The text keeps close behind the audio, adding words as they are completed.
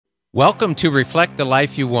Welcome to Reflect the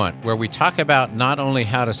Life You Want, where we talk about not only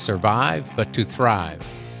how to survive, but to thrive.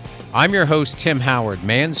 I'm your host, Tim Howard,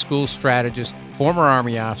 man school strategist, former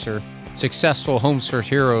Army officer, successful Homes for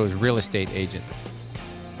Heroes real estate agent.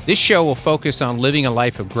 This show will focus on living a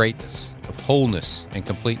life of greatness, of wholeness, and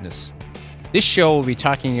completeness. This show will be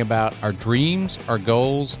talking about our dreams, our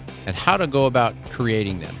goals, and how to go about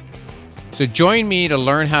creating them. So join me to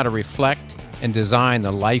learn how to reflect and design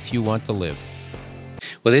the life you want to live.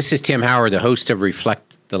 Well, this is Tim Howard, the host of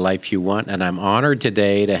Reflect the Life You Want, and I'm honored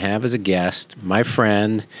today to have as a guest my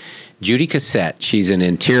friend, Judy Cassette. She's an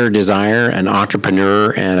interior designer, an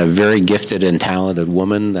entrepreneur, and a very gifted and talented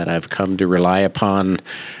woman that I've come to rely upon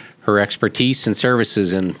her expertise and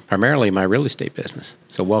services in primarily my real estate business.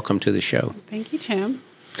 So welcome to the show. Thank you, Tim.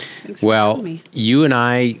 Thanks for having me. You and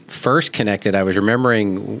I first connected, I was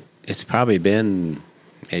remembering it's probably been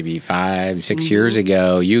maybe 5-6 years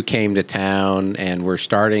ago. You came to town and we're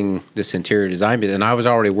starting this interior design business. And I was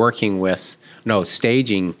already working with,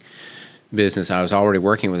 staging business. I was already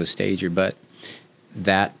working with a stager, but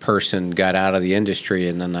that person got out of the industry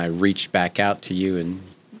and then I reached back out to you. And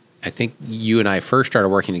I think you and I first started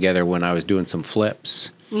working together when I was doing some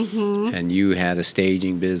flips. Mm-hmm. And you had a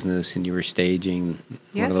staging business and you were staging.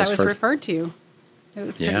 Yes, I was referred to you. It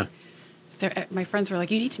was great. My friends were like,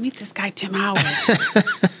 you need to meet this guy, Tim Howard.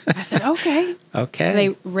 I said, okay. Okay. And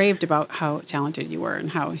they raved about how talented you were and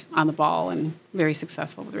how on the ball and very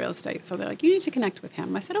successful with real estate. So they're like, you need to connect with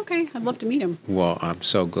him. I said, okay, I'd love to meet him. Well, I'm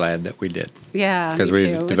so glad that we did. Yeah, because we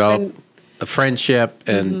developed a friendship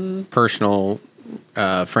and personal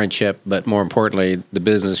friendship, but more importantly, the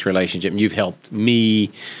business relationship. And you've helped me.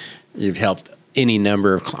 You've helped any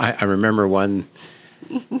number of clients. I remember one.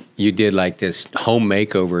 You did like this home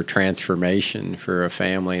makeover transformation for a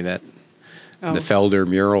family the Felder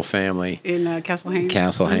Mural family in Castle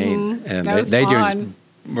Hayne. And they just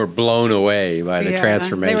were blown away by the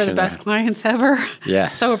transformation. They were the best clients ever.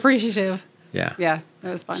 Yes. So appreciative. Yeah. Yeah,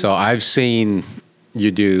 that was fun. So I've seen you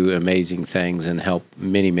do amazing things and help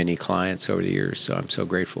many, many clients over the years. So I'm so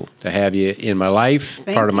grateful to have you in my life,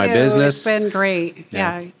 part of my business. It's been great.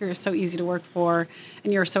 Yeah, you're so easy to work for,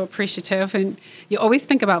 and you're so appreciative. And you always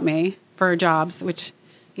think about me for jobs, which,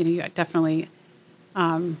 you definitely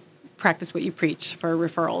practice what you preach for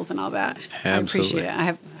referrals and all that. Absolutely. I appreciate it. I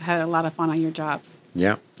have had a lot of fun on your jobs.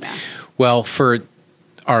 Yeah. Well, for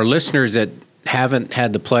our listeners that haven't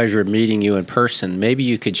had the pleasure of meeting you in person, maybe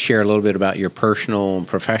you could share a little bit about your personal and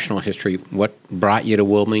professional history. What brought you to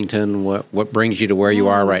Wilmington? What brings you to where you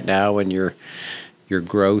are right now and your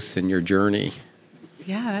growth and your journey?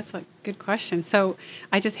 Yeah, that's a good question. So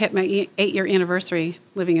I just hit my 8-year anniversary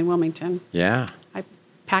living in Wilmington. Yeah. I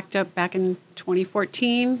packed up back in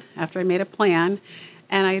 2014 after I made a plan,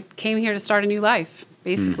 and I came here to start a new life,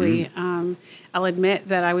 basically. I'll admit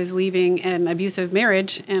that I was leaving an abusive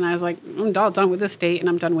marriage, and I was like, I'm all done with this date, and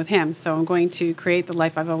I'm done with him. So I'm going to create the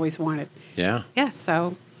life I've always wanted. Yeah. Yeah,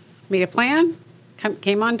 so made a plan,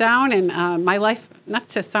 came on down, and my life, not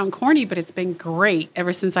to sound corny, but it's been great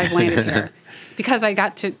ever since I've landed here. Because I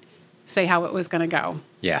got to say how it was going to go.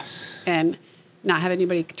 Yes. And not have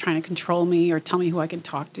anybody trying to control me or tell me who I can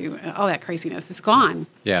talk to. All that craziness is gone.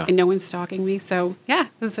 Yeah. And no one's stalking me. So, yeah,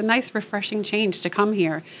 it was a nice, refreshing change to come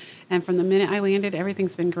here. And from the minute I landed,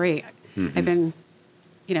 everything's been great. I've been,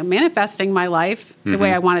 manifesting my life the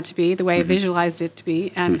way I want it to be, the way I visualized it to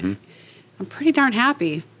be. And I'm pretty darn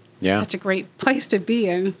happy. Yeah. It's such a great place to be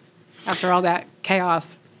in after all that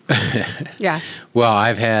chaos. Yeah. Well,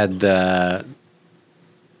 I've had the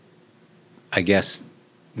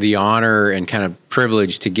honor and kind of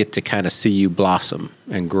privilege to get to kind of see you blossom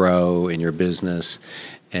and grow in your business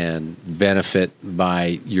and benefit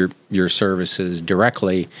by your services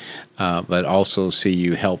directly, but also see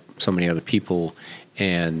you help so many other people.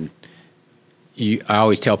 And I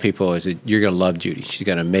always tell people is that you're going to love Judy. She's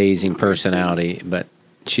got an amazing personality, but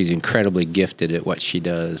she's incredibly gifted at what she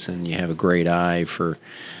does, and you have a great eye for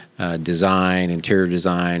design, interior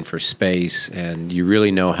design, for space, and you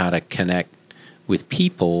really know how to connect with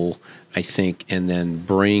people, I think, and then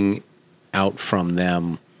bring out from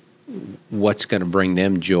them what's going to bring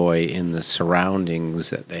them joy in the surroundings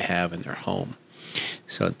that they have in their home.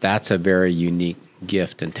 So that's a very unique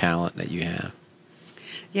gift and talent that you have.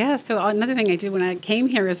 Yeah, so another thing I did when I came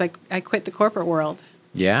here is I quit the corporate world.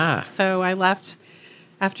 Yeah. So I left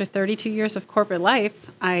after 32 years of corporate life.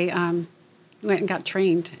 I went and got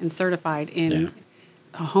trained and certified in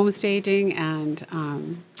home staging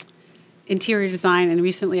and interior design, and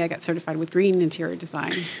recently I got certified with green interior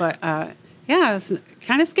design. But it was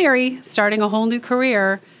kind of scary starting a whole new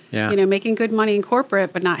career. Yeah. Making good money in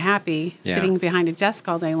corporate but not happy, sitting behind a desk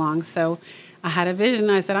all day long. So I had a vision.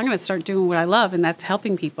 I said, I'm going to start doing what I love, and that's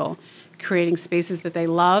helping people, creating spaces that they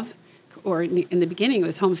love. Or in the beginning, it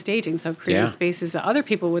was home staging, so creating spaces that other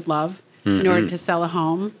people would love in order to sell a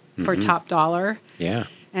home for top dollar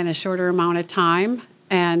and a shorter amount of time.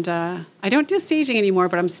 And I don't do staging anymore,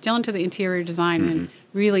 but I'm still into the interior design and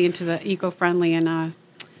really into the eco-friendly and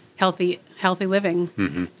healthy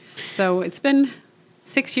living. So it's been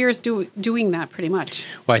 6 years doing that pretty much.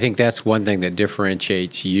 Well, I think that's one thing that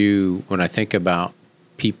differentiates you when I think about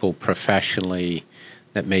people professionally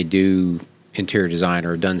that may do interior design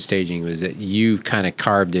or done staging, is that you kind of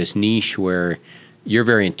carved this niche where you're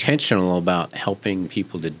very intentional about helping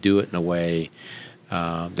people to do it in a way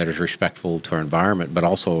that is respectful to our environment, but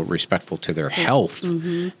also respectful to their health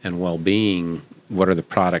and well-being. What are the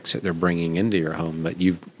products that they're bringing into your home? But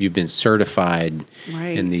you've been certified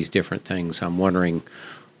in these different things. I'm wondering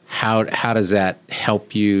how does that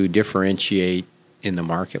help you differentiate in the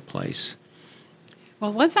marketplace?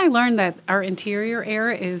 Well, once I learned that our interior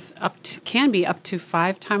air can be up to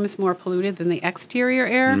 5 times more polluted than the exterior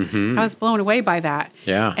air, I was blown away by that.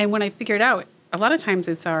 Yeah. And when I figured out, a lot of times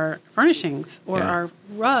it's our furnishings or our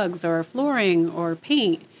rugs or flooring or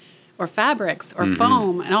paint or fabrics or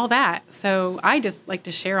foam and all that. So I just like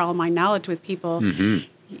to share all my knowledge with people. You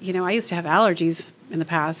know, I used to have allergies in the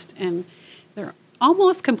past, and they're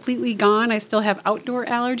almost completely gone. I still have outdoor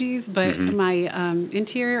allergies, but my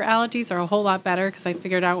interior allergies are a whole lot better because I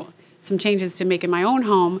figured out some changes to make in my own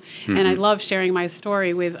home, and I love sharing my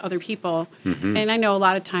story with other people. And I know a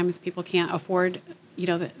lot of times people can't afford, you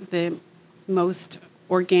know, the most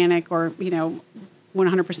organic or, you know,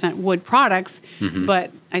 100% wood products,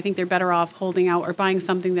 but I think they're better off holding out or buying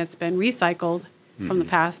something that's been recycled from the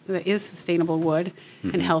past that is sustainable wood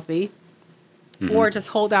and healthy. Or just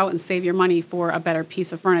hold out and save your money for a better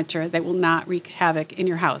piece of furniture that will not wreak havoc in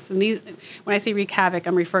your house. And these, when I say wreak havoc,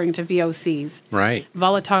 I'm referring to VOCs. Right.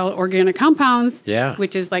 Volatile organic compounds, Yeah.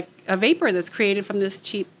 which is like a vapor that's created from this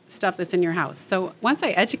cheap stuff that's in your house. So once I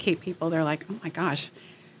educate people, they're like, oh my gosh,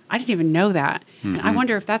 I didn't even know that. And I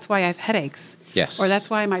wonder if that's why I have headaches. Yes. Or that's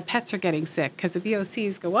why my pets are getting sick, because the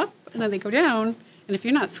VOCs go up and then they go down. And if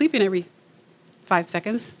you're not sweeping every 5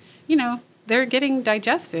 seconds, you know, they're getting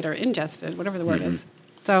digested or ingested, whatever the word is.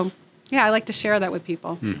 So, yeah, I like to share that with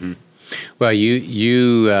people. Well, I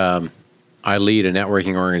lead a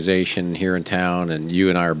networking organization here in town, and you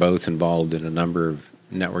and I are both involved in a number of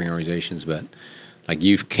networking organizations. But like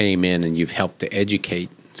you've came in and you've helped to educate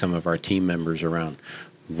some of our team members around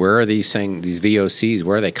where are these things, these VOCs,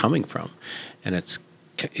 where are they coming from? And it's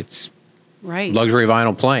right. luxury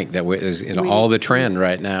vinyl plank that is all the trend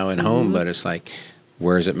right now in home, but it's like,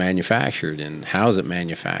 where is it manufactured and how is it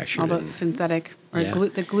manufactured? All the synthetic or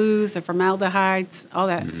the glues, the formaldehydes, all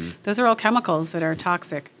that. Those are all chemicals that are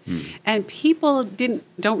toxic. And people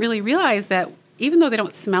don't really realize that even though they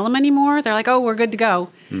don't smell them anymore, they're like, oh, we're good to go.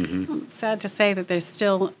 I'm sad to say that they're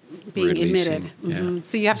still being emitted.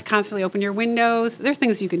 So you have to constantly open your windows. There are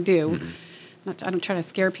things you can do. I don't try to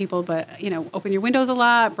scare people, but, you know, open your windows a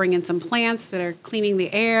lot, bring in some plants that are cleaning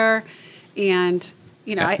the air, and...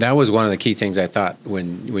 You know, that was one of the key things I thought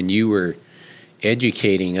when you were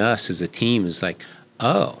educating us as a team is like,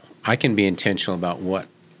 oh, I can be intentional about what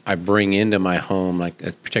I bring into my home, like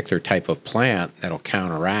a particular type of plant that'll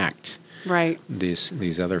counteract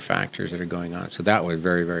these other factors that are going on. So that was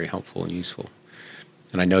very, very helpful and useful.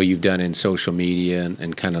 And I know you've done in social media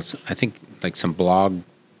and kind of, I think, like some blog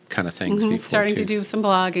kind of things before starting too. to do some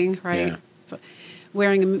blogging, right? Yeah. So,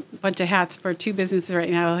 wearing a bunch of hats for 2 businesses right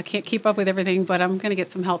now. I can't keep up with everything, but I'm going to get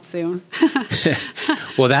some help soon.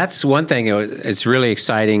 Well, that's one thing. It's really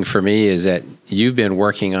exciting for me is that you've been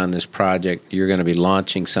working on this project. You're going to be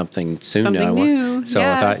launching something soon. Something new. So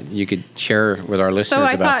I thought you could share with our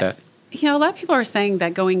listeners about that. You know, a lot of people are saying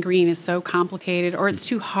that going green is so complicated, or it's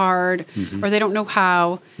too hard, or they don't know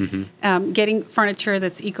how. Getting furniture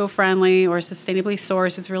that's eco-friendly or sustainably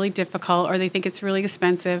sourced is really difficult, or they think it's really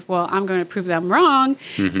expensive. Well, I'm going to prove them wrong.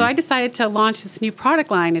 So I decided to launch this new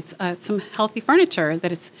product line. It's some healthy furniture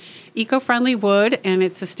that it's eco-friendly wood, and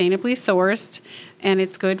it's sustainably sourced, and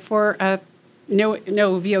it's good for no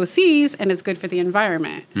VOCs, and it's good for the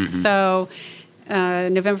environment. So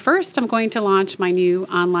November 1st, I'm going to launch my new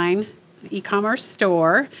online e-commerce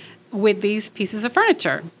store with these pieces of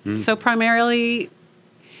furniture. So primarily,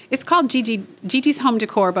 it's called Gigi's Home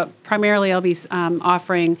Decor, but primarily I'll be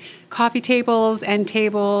offering coffee tables, end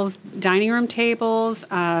tables, dining room tables,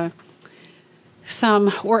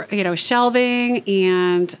 some shelving,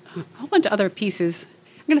 and a whole bunch of other pieces.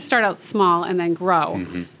 I'm going to start out small and then grow.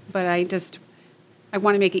 But I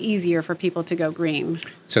want to make it easier for people to go green.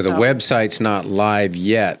 So the website's not live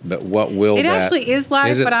yet, but what will it that... actually is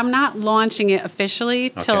live, but I'm not launching it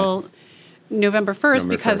officially till November 1st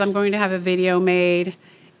because I'm going to have a video made,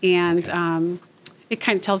 and it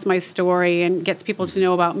kind of tells my story and gets people to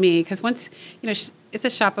know about me. Because once, it's a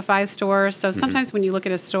Shopify store, so sometimes when you look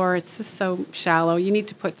at a store, it's just so shallow. You need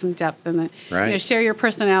to put some depth in it. Right. Share your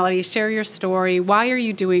personality, share your story. Why are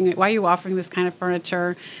you doing it? Why are you offering this kind of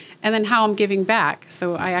furniture? And then how I'm giving back.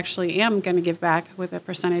 So I actually am going to give back with a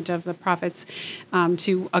percentage of the profits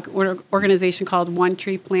to an organization called One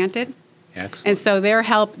Tree Planted. Excellent. And so they're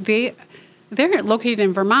located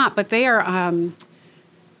in Vermont, but they are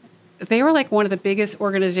like one of the biggest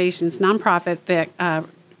organizations, nonprofit, that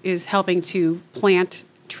is helping to plant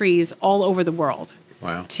trees all over the world.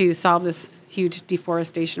 Wow. To solve this huge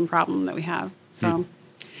deforestation problem that we have. So.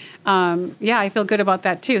 I feel good about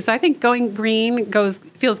that too. So I think going green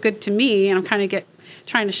feels good to me, and I'm kind of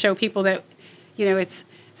trying to show people that, it's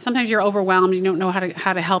sometimes you're overwhelmed, you don't know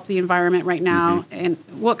how to help the environment right now, and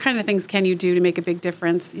what kind of things can you do to make a big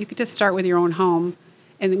difference? You could just start with your own home,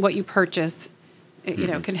 and what you purchase,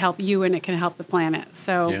 can help you and it can help the planet.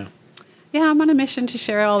 So. Yeah, I'm on a mission to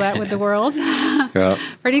share all that with the world. Well,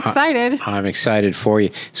 pretty excited. I'm excited for you.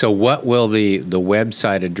 So what will the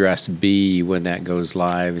website address be when that goes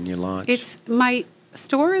live and you launch? My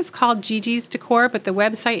store is called Gigi's Decor, but the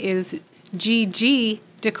website is ggdecor.shop.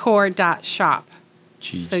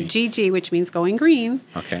 Gigi. So Gigi, which means going green.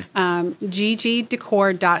 Okay.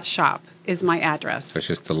 ggdecor.shop is my address. So it's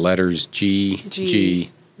just the letters G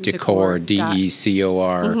Decor,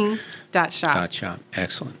 DECOR. .shop.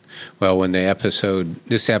 Excellent. Well, when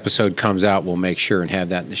this episode comes out, we'll make sure and have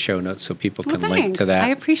that in the show notes so people can link to that. I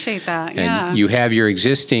appreciate that. And you have your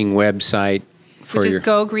existing website which is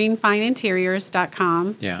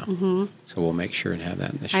gogreenfineinteriors.com. Yeah. So we'll make sure and have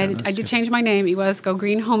that in the show notes. I did change my name. It was Go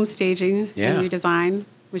Green Home Staging and Redesign,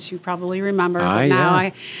 which you probably remember. But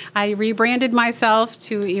now I rebranded myself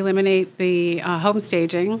to eliminate the home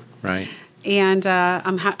staging. Right. And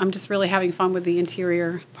I'm just really having fun with the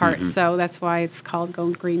interior part, so that's why it's called Go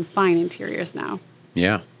Green Fine Interiors now.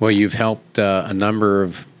 Yeah. Well, you've helped a number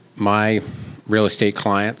of my real estate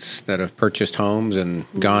clients that have purchased homes and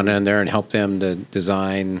gone in there and helped them to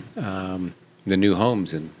design the new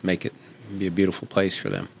homes and make it be a beautiful place for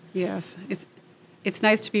them. Yes. It's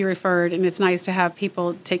nice to be referred, and it's nice to have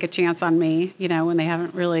people take a chance on me, when they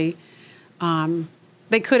haven't really...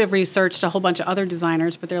 They could have researched a whole bunch of other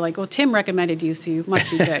designers, but they're like, well, Tim recommended you, so you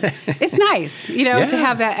must be good. It's nice, to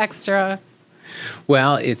have that extra.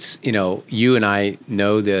 Well, it's, you and I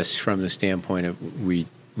know this from the standpoint of we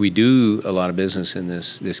do a lot of business in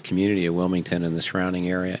this community of Wilmington and the surrounding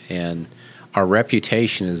area, and our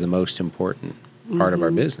reputation is the most important part of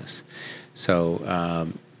our business.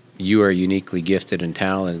 So you are uniquely gifted and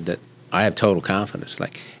talented that I have total confidence.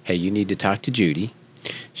 Like, hey, you need to talk to Judy.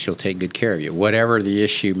 She'll take good care of you, whatever the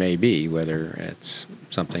issue may be, whether it's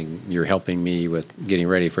something you're helping me with getting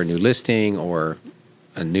ready for a new listing or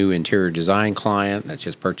a new interior design client that's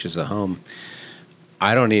just purchased a home.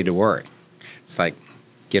 I don't need to worry. It's like,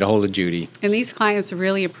 get a hold of Judy. And these clients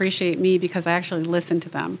really appreciate me because I actually listen to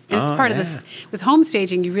them. And it's part of this. With home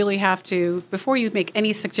staging, you really have to, before you make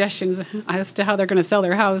any suggestions as to how they're going to sell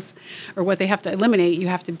their house or what they have to eliminate, you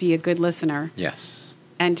have to be a good listener. Yes.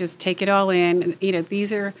 And just take it all in.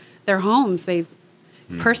 These are their homes. They've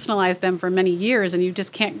personalized them for many years, and you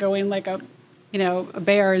just can't go in like a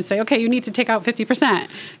bear and say, okay, you need to take out 50%.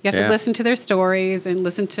 You have to listen to their stories and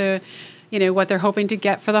listen to, what they're hoping to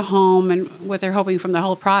get for the home and what they're hoping from the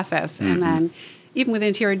whole process. And then even with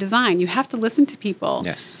interior design, you have to listen to people.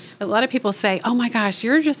 Yes. A lot of people say, oh my gosh,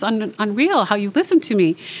 you're just unreal how you listen to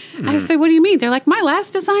me. I say, what do you mean? They're like, my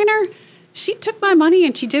last designer, she took my money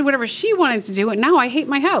and she did whatever she wanted to do, and now I hate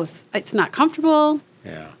my house. It's not comfortable.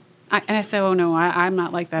 Yeah. And I say, oh, no, I'm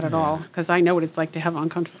not like that at all, because I know what it's like to have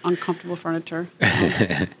uncomfortable furniture.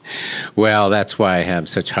 Well, that's why I have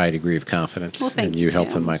such high degree of confidence in you Tim.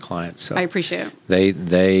 helping my clients. So I appreciate it.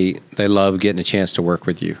 They love getting a chance to work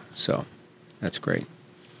with you, so that's great.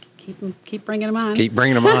 Keep bringing them on. Keep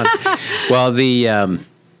bringing them on. Well, the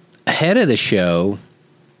ahead of the show,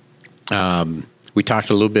 we talked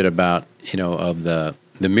a little bit about, of the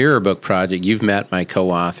Mirror Book project. You've met my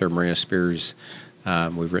co-author, Maria Spears.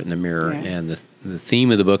 We've written The Mirror, and the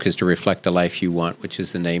theme of the book is to reflect the life you want, which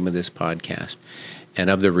is the name of this podcast. And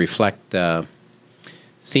of the reflect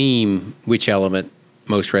theme, which element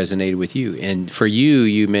most resonated with you? And for you,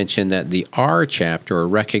 you mentioned that the R chapter, or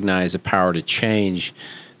recognize the power to change,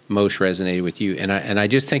 most resonated with you. And I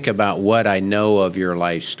just think about what I know of your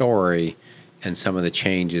life story and some of the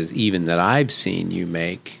changes even that I've seen you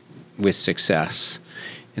make with success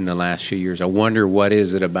in the last few years. I wonder what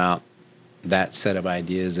is it about that set of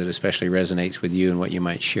ideas that especially resonates with you and what you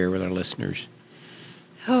might share with our listeners.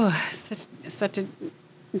 Oh, such a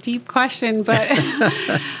deep question, but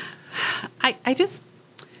I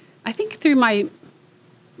think through my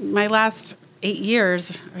last 8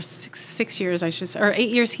 years or six years, or 8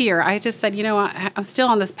 years here, I just said, I'm still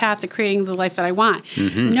on this path to creating the life that I want.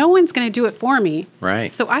 Mm-hmm. No one's going to do it for me.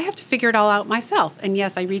 Right. So I have to figure it all out myself. And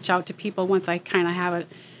yes, I reach out to people once I kind of have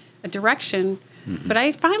a direction, mm-hmm. but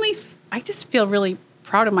I just feel really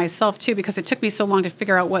proud of myself too, because it took me so long to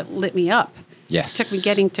figure out what lit me up. Yes. It took me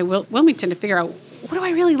getting to Wilmington to figure out, what do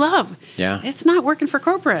I really love? Yeah. It's not working for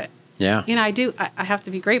corporate. Yeah. I have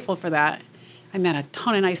to be grateful for that. I met a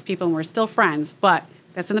ton of nice people and we're still friends, but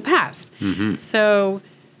that's in the past. Mm-hmm. So,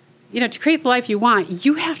 to create the life you want,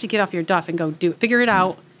 you have to get off your duff and go do it, figure it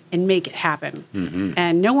out and make it happen. Mm-hmm.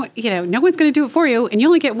 And no one's going to do it for you, and you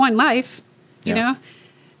only get one life, you know?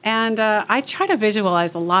 And I try to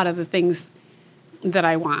visualize a lot of the things that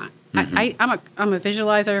I want. Mm-hmm. I'm a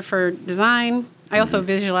visualizer for design. I also mm-hmm.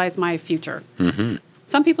 visualize my future. Mm-hmm.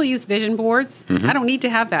 Some people use vision boards. Mm-hmm. I don't need to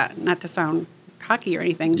have that, not to sound cocky or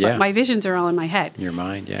anything, but my visions are all in my head. Your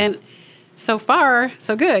mind, yeah. And so far,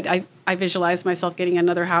 so good. I visualized myself getting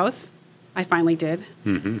another house. I finally did.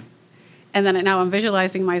 Mm-hmm. And then now I'm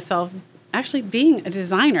visualizing myself actually being a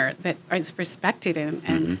designer that is respected and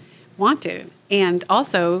mm-hmm. wanted. And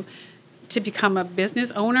also to become a business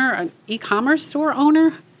owner, an e-commerce store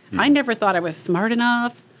owner. Mm-hmm. I never thought I was smart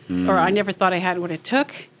enough, or I never thought I had what it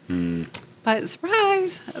took. Mm. But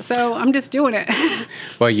surprise. So I'm just doing it.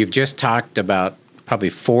 Well, you've just talked about probably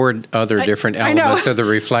 4 other different elements of the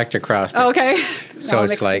reflect across. Okay. So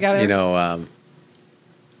it's like,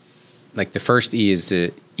 like the first E is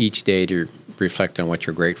each day to reflect on what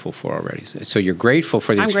you're grateful for already. So you're grateful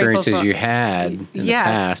for the experiences you had in the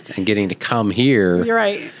past and getting to come here. You're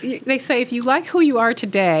right. They say if you like who you are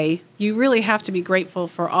today, you really have to be grateful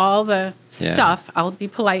for all the stuff. I'll be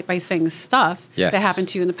polite by saying stuff that happened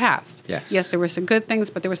to you in the past. Yes, there were some good things,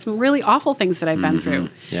 but there were some really awful things that I've been through.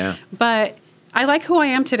 Yeah. But I like who I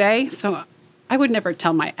am today, so I would never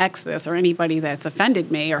tell my ex this or anybody that's offended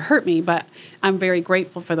me or hurt me, but I'm very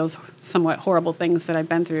grateful for those somewhat horrible things that I've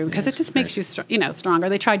been through, because it just makes you stronger.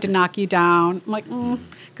 They tried to knock you down. I'm like,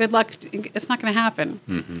 good luck. It's not going to happen.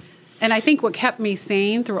 Mm-hmm. And I think what kept me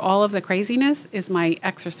sane through all of the craziness is my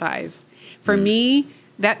exercise. For me,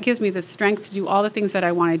 that gives me the strength to do all the things that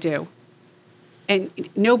I want to do. And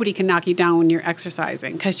nobody can knock you down when you're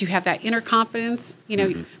exercising, because you have that inner confidence.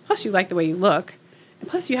 Plus you like the way you look. And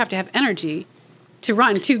plus you have to have energy to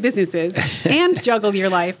run 2 businesses and juggle your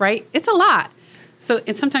life, right? It's a lot. So,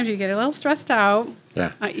 and sometimes you get a little stressed out.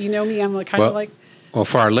 Yeah. You know me, I'm kind of like... Well,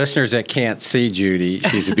 for our listeners that can't see Judy,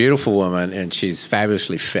 she's a beautiful woman and she's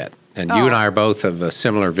fabulously fit. And you and I are both of a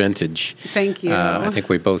similar vintage. Thank you. I think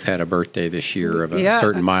we both had a birthday this year of a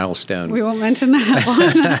certain milestone. We won't mention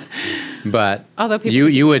that one. But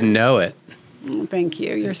you wouldn't know it. Thank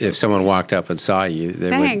you. You're so if someone walked up and saw you,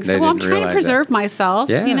 they Thanks. They I'm didn't trying to preserve myself.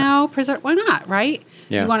 Yeah. Why not, right?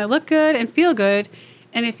 Yeah. You want to look good and feel good.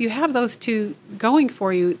 And if you have those 2 going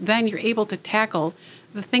for you, then you're able to tackle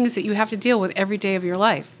the things that you have to deal with every day of your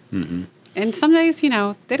life. Mm-hmm. And some days,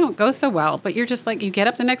 they don't go so well, but you're just like, you get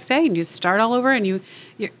up the next day and you start all over, and you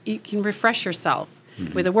can refresh yourself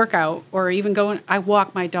with a workout, or even I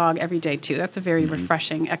walk my dog every day too. That's a very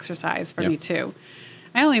refreshing exercise for me too.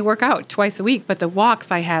 I only work out twice a week, but the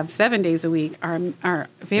walks I have 7 days a week are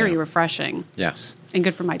very refreshing. Yes. And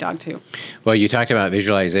good for my dog too. Well, you talked about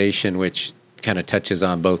visualization, which kind of touches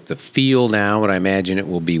on both the feel now, what I imagine it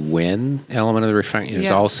will be when element of the reflection.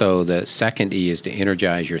 There's also the second E is to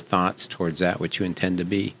energize your thoughts towards that which you intend to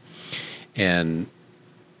be. And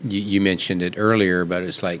you mentioned it earlier, but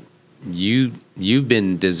it's like you've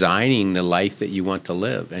been designing the life that you want to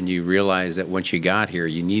live, and you realize that once you got here,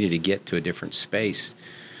 you needed to get to a different space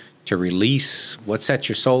to release what set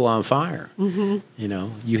your soul on fire. Mm-hmm.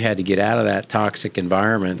 You had to get out of that toxic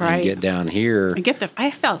environment and get down here.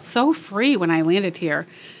 I felt so free when I landed here.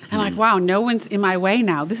 I'm like, wow, no one's in my way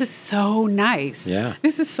now. This is so nice. Yeah.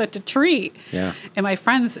 This is such a treat. Yeah. And my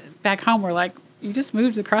friends back home were like, you just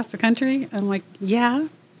moved across the country? I'm like, yeah.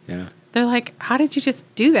 Yeah. They're like, how did you just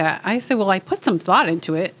do that? I said, well, I put some thought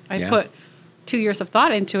into it. I put 2 years of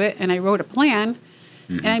thought into it, and I wrote a plan,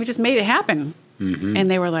 and I just made it happen. Mm-hmm.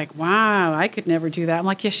 And they were like, wow, I could never do that. I'm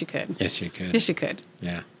like, yes, you could. Yes, you could. Yes, you could.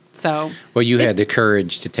 Yeah. So. Well, you had the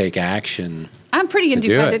courage to take action. I'm pretty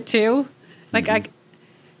independent, too. Like,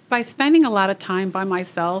 by spending a lot of time by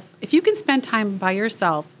myself, if you can spend time by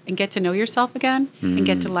yourself and get to know yourself again and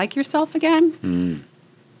get to like yourself again,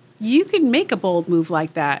 you can make a bold move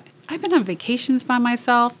like that. I've been on vacations by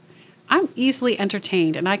myself. I'm easily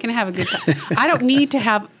entertained, and I can have a good time. I don't need to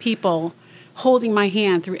have people holding my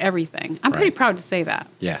hand through everything. I'm pretty proud to say that.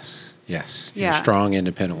 Yes. You're Yeah. a strong,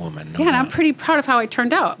 independent woman. And I'm pretty proud of how I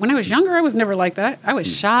turned out. When I was younger, I was never like that. I was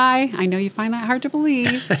shy. I know you find that hard to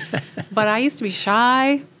believe, but I used to be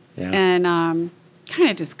shy and kind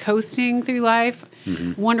of just coasting through life,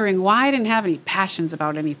 wondering why I didn't have any passions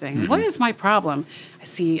about anything. What is my problem? I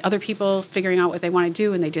see other people figuring out what they want to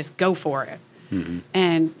do, and they just go for it.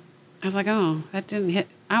 And I was like, oh, that didn't hit.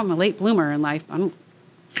 I'm a late bloomer in life. I don't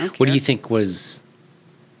What do you think was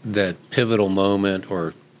the pivotal moment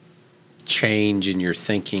or change in your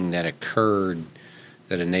thinking that occurred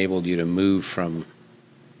that enabled you to move from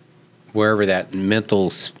wherever that mental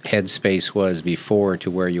headspace was before to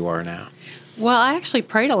where you are now? Well, I actually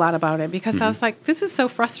prayed a lot about it because I was like, this is so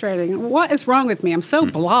frustrating. What is wrong with me? I'm so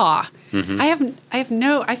blah.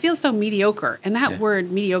 I feel so mediocre. And that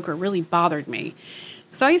word mediocre really bothered me.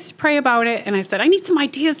 So I used to pray about it, and I said, I need some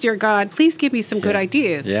ideas, dear God. Please give me some good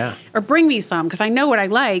ideas. Yeah. Or bring me some, because I know what I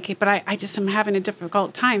like, but I just am having a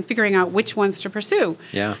difficult time figuring out which ones to pursue.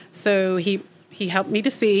 Yeah. So he helped me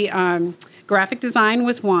to see graphic design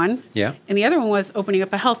was one. Yeah. And the other one was opening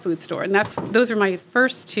up a health food store. And those were my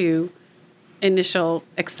first two initial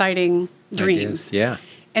exciting dreams. Yeah.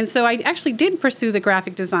 And so I actually did pursue the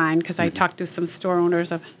graphic design because I talked to some store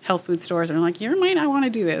owners of health food stores, and I'm like, you might not want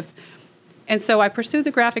to do this. And so I pursued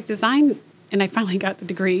the graphic design, and I finally got the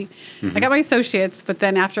degree. I got my associates, but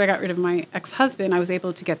then after I got rid of my ex-husband, I was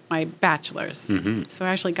able to get my bachelor's. So I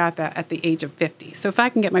actually got that at the age of 50. So if I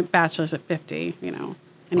can get my bachelor's at 50,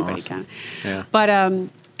 anybody can. Yeah. But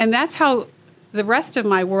and that's how the rest of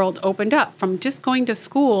my world opened up, from just going to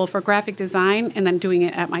school for graphic design and then doing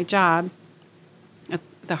it at my job at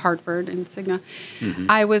the Hartford and Cigna.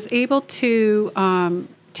 I was able to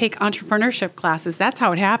take entrepreneurship classes. That's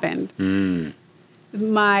how it happened.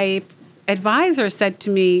 My advisor said to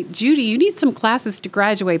me, Judy, you need some classes to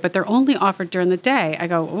graduate, but they're only offered during the day. I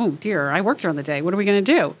go, oh, dear, I work during the day. What are we going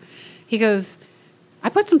to do? He goes, I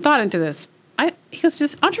put some thought into this. He goes,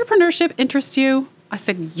 does entrepreneurship interest you? I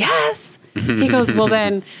said, yes. He goes, well,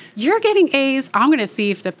 then you're getting A's. I'm going to see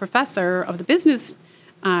if the professor of the business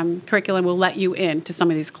curriculum will let you in to some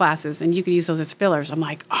of these classes, and you can use those as fillers. I'm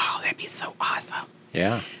like, oh, that'd be so awesome.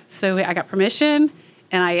 Yeah. So I got permission,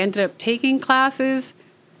 and I ended up taking classes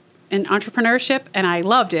in entrepreneurship, and I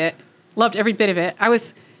loved it, loved every bit of it. I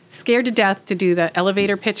was scared to death to do the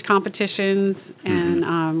elevator pitch competitions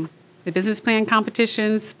and the business plan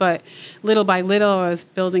competitions, but little by little, I was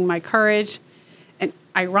building my courage. And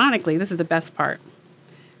ironically, this is the best part.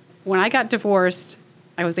 When I got divorced,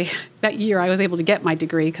 that year I was able to get my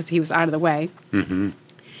degree because he was out of the way.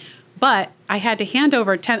 But I had to hand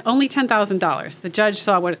over only $10,000. The judge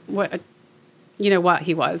saw what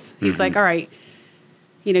he was. He's like, all right,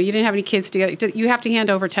 you didn't have any kids together. You have to hand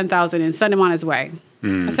over $10,000 and send him on his way.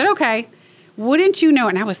 I said, okay. Wouldn't you know?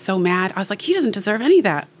 And I was so mad. I was like, he doesn't deserve any of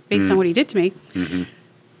that based on what he did to me.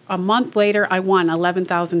 A month later, I won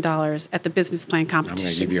 $11,000 at the business plan competition.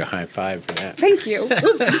 I'm going to give you a high five for that. Thank you.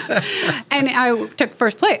 And I took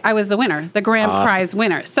first place. I was the winner, the grand prize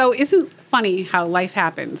winner. So isn't it funny how life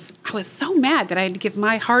happens? I was so mad that I had to give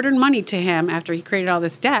my hard-earned money to him after he created all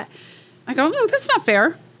this debt. I go, that's not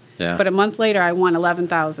fair. Yeah. But a month later, I won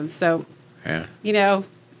 $11,000. So,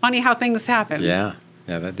 funny how things happen. Yeah.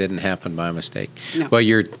 Yeah, that didn't happen by mistake. No.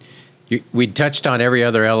 Well, we touched on every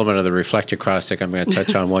other element of the Reflect Acrostic. I'm going to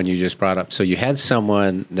touch on one you just brought up. So you had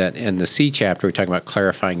someone that in the C chapter, we're talking about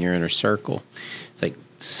clarifying your inner circle. It's like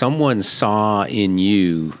someone saw in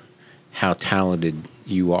you how talented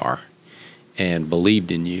you are and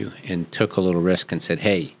believed in you and took a little risk and said,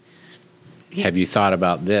 hey, have you thought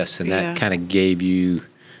about this? And that kind of gave you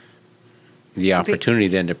the opportunity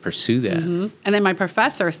then to pursue that. And then my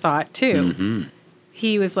professor saw it too.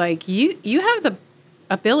 He was like, you have the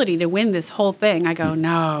ability to win this whole thing. I go,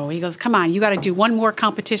 no. He goes, come on, you got to do one more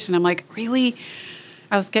competition. I'm like, really?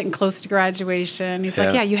 I was getting close to graduation. He's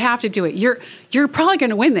like, yeah, you have to do it. You're probably going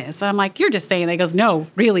to win this. I'm like, you're just saying that. He goes, no,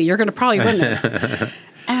 really, you're going to probably win this.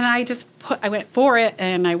 And I went for it,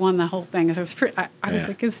 and I won the whole thing. So I was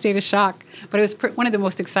like in a state of shock, but it was one of the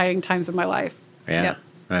most exciting times of my life. Yeah, yep.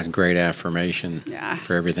 That's great affirmation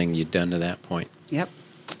for everything you'd done to that point. Yep.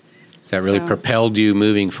 So that really propelled you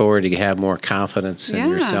moving forward to have more confidence in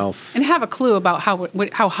yourself. And have a clue about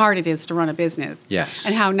how hard it is to run a business. Yes.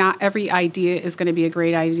 And how not every idea is going to be a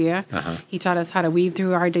great idea. He taught us how to weed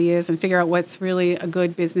through our ideas and figure out what's really a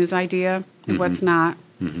good business idea and what's not.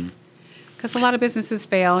 Because a lot of businesses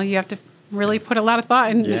fail. You have to really put a lot of thought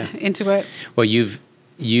into it. Well, you've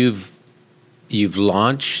you've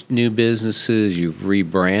launched new businesses, you've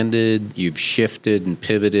rebranded, you've shifted and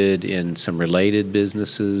pivoted in some related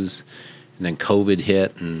businesses, and then COVID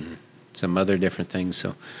hit and some other different things.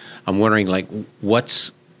 So I'm wondering, like,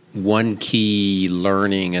 what's one key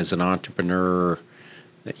learning as an entrepreneur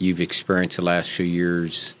that you've experienced the last few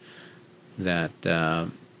years that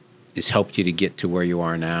has helped you to get to where you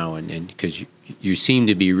are now? And because you seem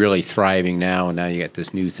to be really thriving now, and now you got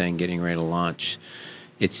this new thing getting ready to launch.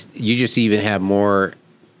 You just even have more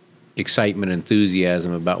excitement,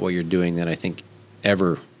 enthusiasm about what you're doing than I think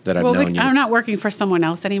ever that I've known you. I'm not working for someone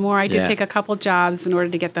else anymore. I did take a couple jobs in order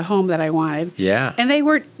to get the home that I wanted. Yeah. And they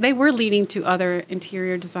were leading to other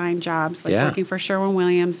interior design jobs, like working for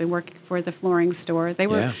Sherwin-Williams and working for the flooring store. They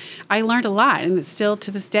were. I learned a lot, and it's still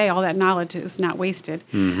to this day, all that knowledge is not wasted.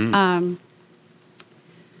 Mm-hmm.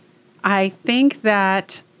 I think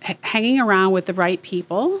that hanging around with the right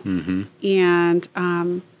people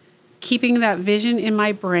and keeping that vision in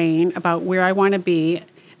my brain about where I want to be,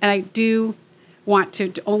 and I do want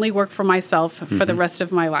to only work for myself for the rest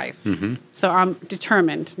of my life. Mm-hmm. So I'm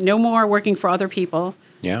determined. No more working for other people.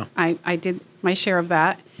 Yeah, I did my share of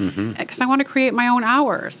that because I want to create my own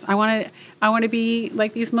hours. I want to be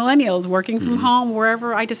like these millennials, working from home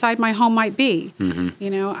wherever I decide my home might be. Mm-hmm. You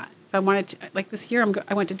know, if I wanted to, like this year,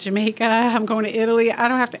 I went to Jamaica. I'm going to Italy. I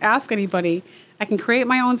don't have to ask anybody. I can create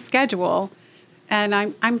my own schedule, and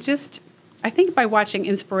I think by watching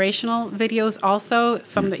inspirational videos also,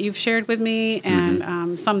 some that you've shared with me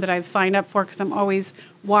and some that I've signed up for, because I'm always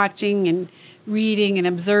watching and reading and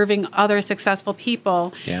observing other successful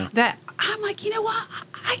people, that I'm like, you know what?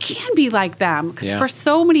 I can be like them. Because for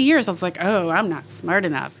so many years, I was like, oh, I'm not smart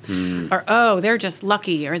enough. Or, oh, they're just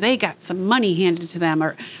lucky. Or they got some money handed to them.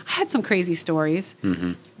 Or I had some crazy stories.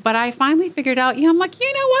 But I finally figured out, I'm like,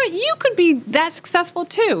 you know what? You could be that successful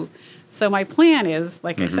too. So my plan is,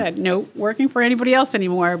 like I said, no working for anybody else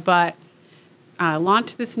anymore, but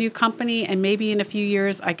launch this new company, and maybe in a few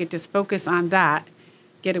years I could just focus on that,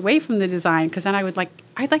 get away from the design, because then I'd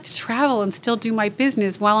like to travel and still do my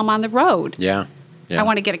business while I'm on the road. Yeah. I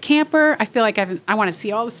want to get a camper. I feel like I want to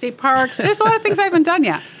see all the state parks. There's a lot of things I haven't done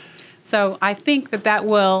yet. So I think that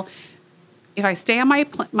will, if I stay on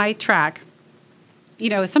my track.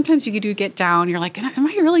 Sometimes you do get down. You're like, am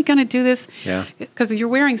I really going to do this? Yeah. Because you're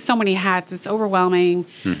wearing so many hats. It's overwhelming.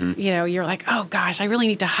 You're like, oh, gosh, I really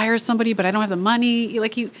need to hire somebody, but I don't have the money.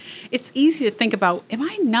 It's easy to think about, am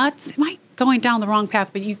I nuts? Am I going down the wrong path?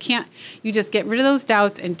 But you can't. You just get rid of those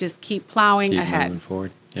doubts and just keep plowing ahead. Moving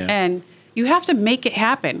forward. Yeah. And you have to make it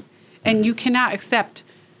happen. And you cannot accept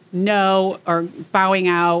no or bowing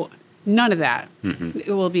out. None of that. It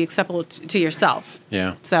will be acceptable to yourself.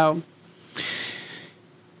 Yeah. So...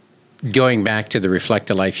 Going back to the Reflect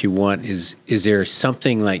the Life You Want, is there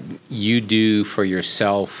something like you do for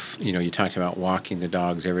yourself? You talked about walking the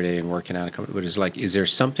dogs every day and working out, but is there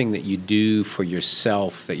something that you do for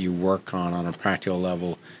yourself that you work on a practical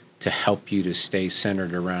level to help you to stay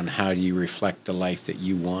centered around how do you reflect the life that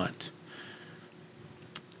you want?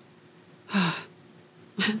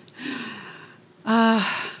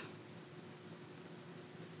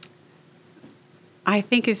 I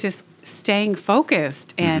think it's just staying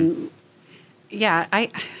focused, and I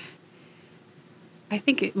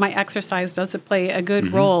think my exercise does play a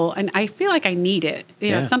good role, and I feel like I need it.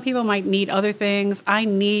 Some people might need other things. I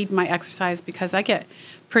need my exercise because I get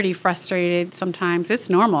pretty frustrated sometimes. It's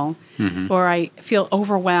normal, or I feel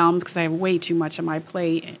overwhelmed because I have way too much on my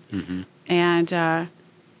plate, and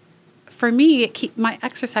for me, my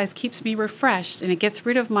exercise keeps me refreshed, and it gets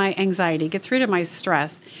rid of my anxiety, gets rid of my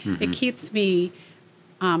stress. It keeps me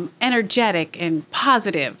energetic and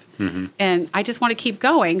positive, and I just want to keep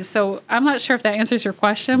going. So I'm not sure if that answers your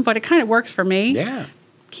question, but it kind of works for me. Yeah,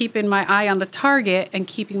 keeping my eye on the target and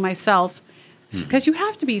keeping myself, because you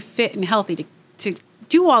have to be fit and healthy to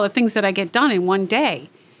do all the things that I get done in one day.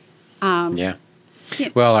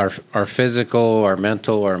 Well, our physical, our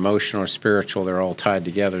mental, our emotional, our spiritual, they're all tied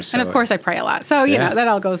together. So, and of course, I pray a lot. So that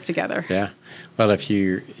all goes together. Yeah. Well, if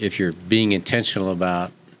you're being intentional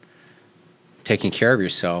about taking care of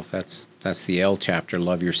yourself, that's the L chapter,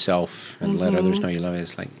 love yourself and let others know you love it.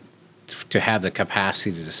 It's like to have the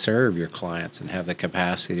capacity to serve your clients and have the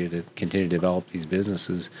capacity to continue to develop these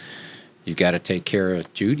businesses, you've got to take care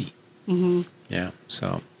of Judy. Yeah,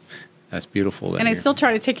 so that's beautiful. And I still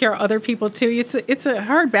try to take care of other people too. It's a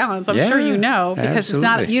hard balance, I'm sure you know, because absolutely.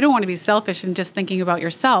 It's not, you don't want to be selfish and just thinking about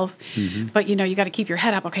yourself, but you got to keep your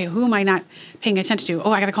head up. Okay, who am I not paying attention to?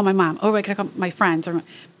 Oh, I got to call my mom. Oh, I got to call my friends, or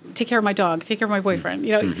take care of my dog, take care of my boyfriend.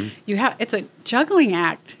 You have, it's a juggling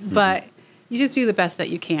act, but you just do the best that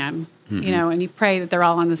you can. and you pray that they're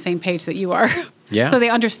all on the same page that you are. Yeah. So they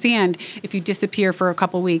understand if you disappear for a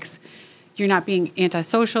couple weeks, you're not being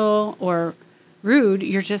antisocial or rude.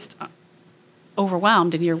 You're just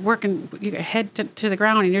overwhelmed and you're working, your head to the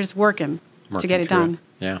ground and you're just working to get it done.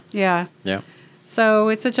 Yeah. Yeah. Yeah. So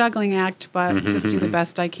it's a juggling act, but just do the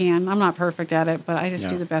best I can. I'm not perfect at it, but I just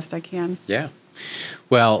do the best I can. Yeah.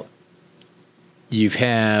 Well, you've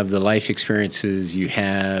have the life experiences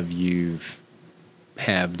you've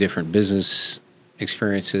different business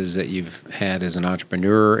experiences that you've had as an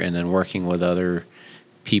entrepreneur and then working with other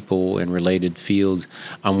people in related fields.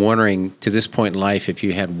 I'm wondering, to this point in life, if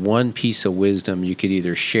you had one piece of wisdom you could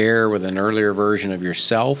either share with an earlier version of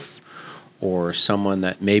yourself or someone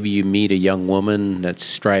that maybe you meet, a young woman that's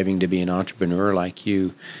striving to be an entrepreneur like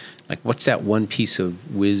you, like what's that one piece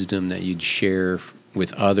of wisdom that you'd share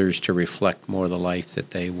with others to reflect more the life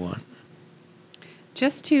that they want?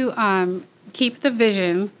 Just to keep the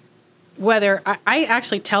vision. Whether I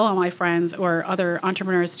actually tell all my friends or other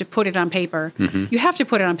entrepreneurs to put it on paper. You have to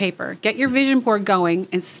put it on paper. Get your vision board going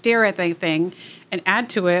and stare at the thing and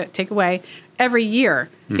add to it, take away every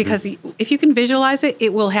year. Because if you can visualize it,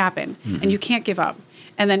 it will happen. And you can't give up.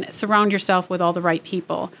 And then surround yourself with all the right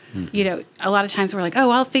people. A lot of times we're like,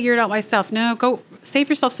 oh, I'll figure it out myself. No, go save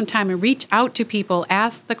yourself some time and reach out to people,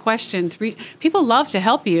 ask the questions. People love to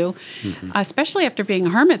help you, especially after being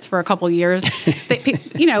hermits for a couple of years.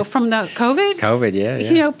 From the COVID.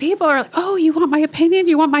 Yeah. People are like, oh, you want my opinion?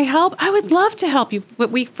 You want my help? I would love to help you.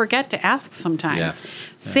 But we forget to ask sometimes. Yes.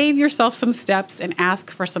 Save yourself some steps and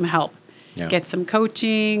ask for some help. Yeah. Get some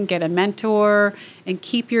coaching, get a mentor, and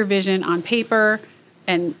keep your vision on paper.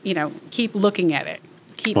 And, keep looking at it.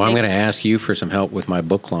 Well, I'm going to ask you for some help with my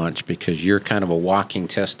book launch because you're kind of a walking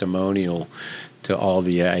testimonial to all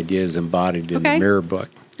the ideas embodied in the Mirror book.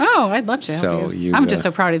 Oh, I'd love to help you. I'm just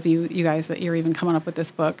so proud of you guys, that you're even coming up with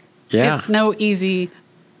this book. Yeah. It's no easy,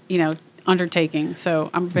 undertaking. So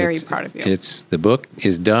I'm very proud of you. The book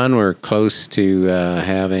is done. We're close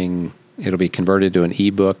to it'll be converted to an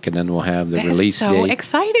ebook, and then we'll have the release date. So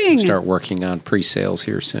exciting. We'll start working on pre-sales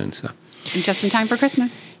here soon. So. And just in time for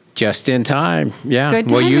Christmas. Just in time, yeah.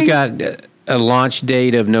 Good well, you timing. got a launch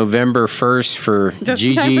date of November 1st for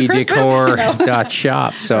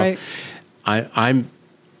ggdecor.shop. So right. I'm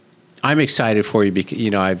excited for you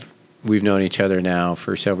because we've known each other now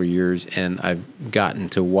for several years, and I've gotten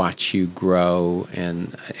to watch you grow.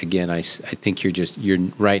 And again, I think you're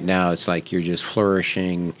right now. It's like you're just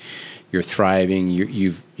flourishing, you're thriving.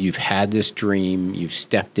 You've had this dream. You've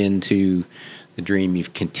stepped into the dream.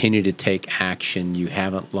 You've continued to take action. You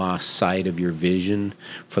haven't lost sight of your vision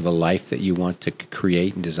for the life that you want to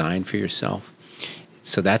create and design for yourself.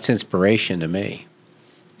 So that's inspiration to me.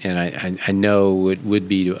 And I know it would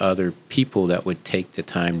be to other people that would take the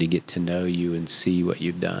time to get to know you and see what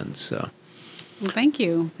you've done. So, well, thank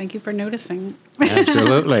you. Thank you for noticing.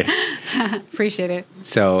 Absolutely. Appreciate it.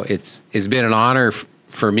 So it's been an honor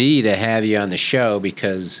for me to have you on the show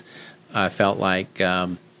because I felt like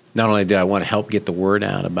not only did I want to help get the word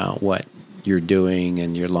out about what you're doing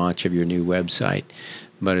and your launch of your new website,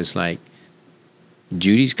 but it's like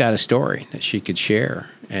Judy's got a story that she could share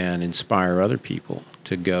and inspire other people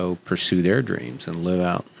to go pursue their dreams and live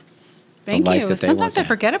out the life that they want. Sometimes I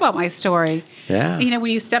forget about my story. Yeah.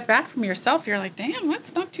 When you step back from yourself, you're like, damn,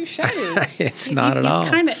 that's not too shabby. It's not at all.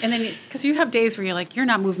 And then, because you have days where you're like, you're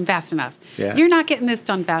not moving fast enough. Yeah. You're not getting this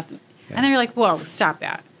done fast enough. Yeah. And then you're like, whoa, stop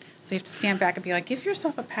that. So you have to stand back and be like, give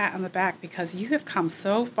yourself a pat on the back because you have come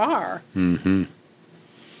so far. Mm-hmm.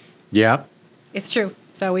 Yeah. It's true.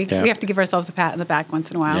 So we have to give ourselves a pat on the back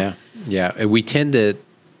once in a while. Yeah. Yeah. We tend to,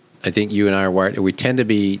 I think you and I are wired, we tend to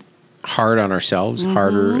be hard on ourselves,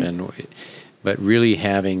 harder, but really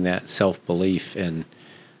having that self-belief. And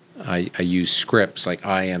I use scripts like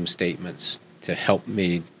I am statements to help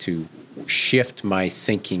me to shift my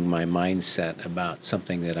thinking, my mindset about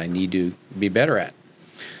something that I need to be better at.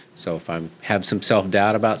 So if I have some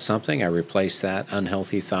self-doubt about something, I replace that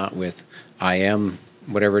unhealthy thought with I am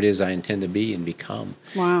whatever it is I intend to be and become.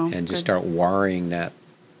 Wow. And just start wiring that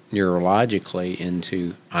neurologically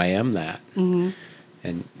into I am that. Mm-hmm.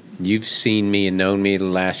 And you've seen me and known me the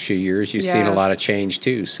last few years. You've seen a lot of change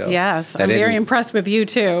too. So yes, I'm very impressed with you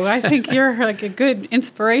too. I think you're like a good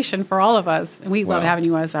inspiration for all of us. And we love having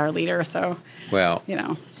you as our leader. So,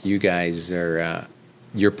 you guys are,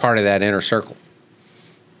 you're part of that inner circle.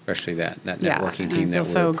 Especially that networking team that we're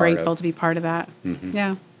so grateful to be part of that. Mm-hmm.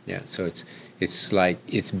 Yeah. Yeah. So it's like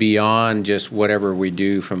it's beyond just whatever we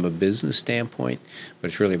do from a business standpoint, but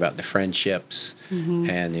it's really about the friendships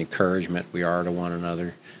and the encouragement we are to one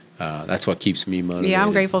another. That's what keeps me motivated. Yeah,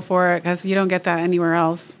 I'm grateful for it because you don't get that anywhere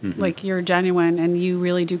else. Like, you're genuine and you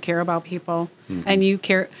really do care about people, and you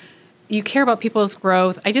care about people's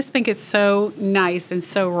growth. I just think it's so nice and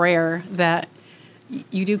so rare that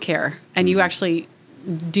you do care and you actually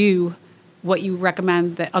do what you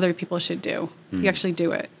recommend that other people should do. You actually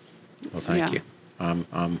do it. Well, thank you.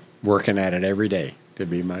 I'm working at it every day to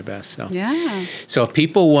be my best self. Yeah. So if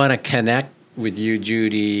people want to connect with you,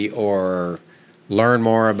 Judy, or learn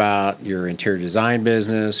more about your interior design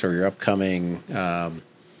business or your upcoming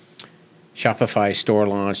Shopify store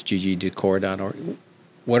launch, ggdecor.org,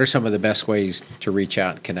 what are some of the best ways to reach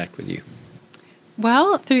out and connect with you?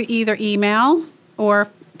 Well, through either email or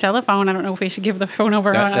telephone. I don't know if we should give the phone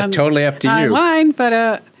over That's totally up to you. Online,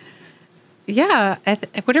 but yeah,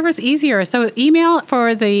 whatever's easier. So email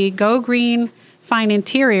for the Go Green Fine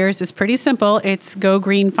Interiors is pretty simple. It's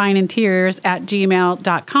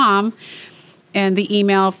gogreenfineinteriors@gmail.com. And the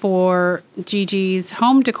email for Gigi's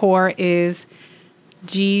Home Decor is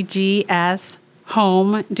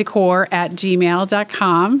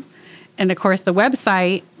ggshomedecor@gmail.com. And of course, the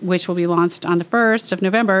website, which will be launched on the 1st of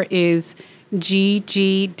November, is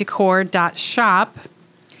ggdecor.shop.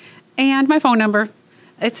 And my phone number,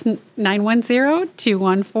 it's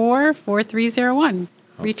 910-214-4301.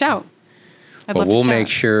 Reach out. Well, we'll make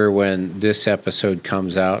sure when this episode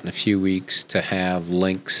comes out in a few weeks to have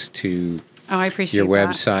links to I appreciate your that.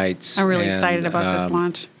 websites. I'm really excited about this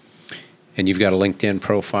launch. And you've got a LinkedIn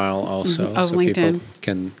profile also, Oh, so LinkedIn. people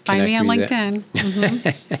can connect Find me on with you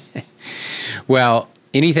LinkedIn. Well,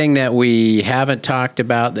 anything that we haven't talked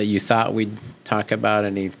about that you thought we'd talk about?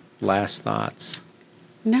 Any last thoughts?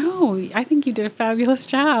 No, I think you did a fabulous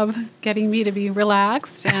job getting me to be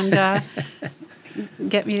relaxed and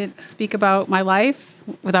get me to speak about my life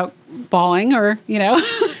without bawling or.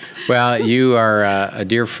 Well, you are a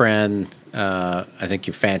dear friend. I think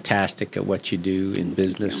you're fantastic at what you do in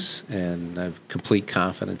business, and I have complete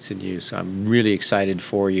confidence in you. So I'm really excited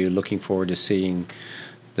for you, looking forward to seeing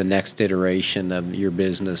the next iteration of your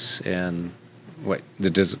business and what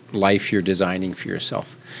the life you're designing for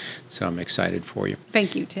yourself. So I'm excited for you.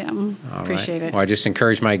 Thank you, Tim. Appreciate it. Well, I just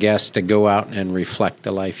encourage my guests to go out and reflect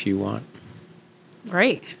the life you want.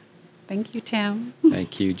 Great. Thank you, Tim.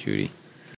 Thank you, Judy.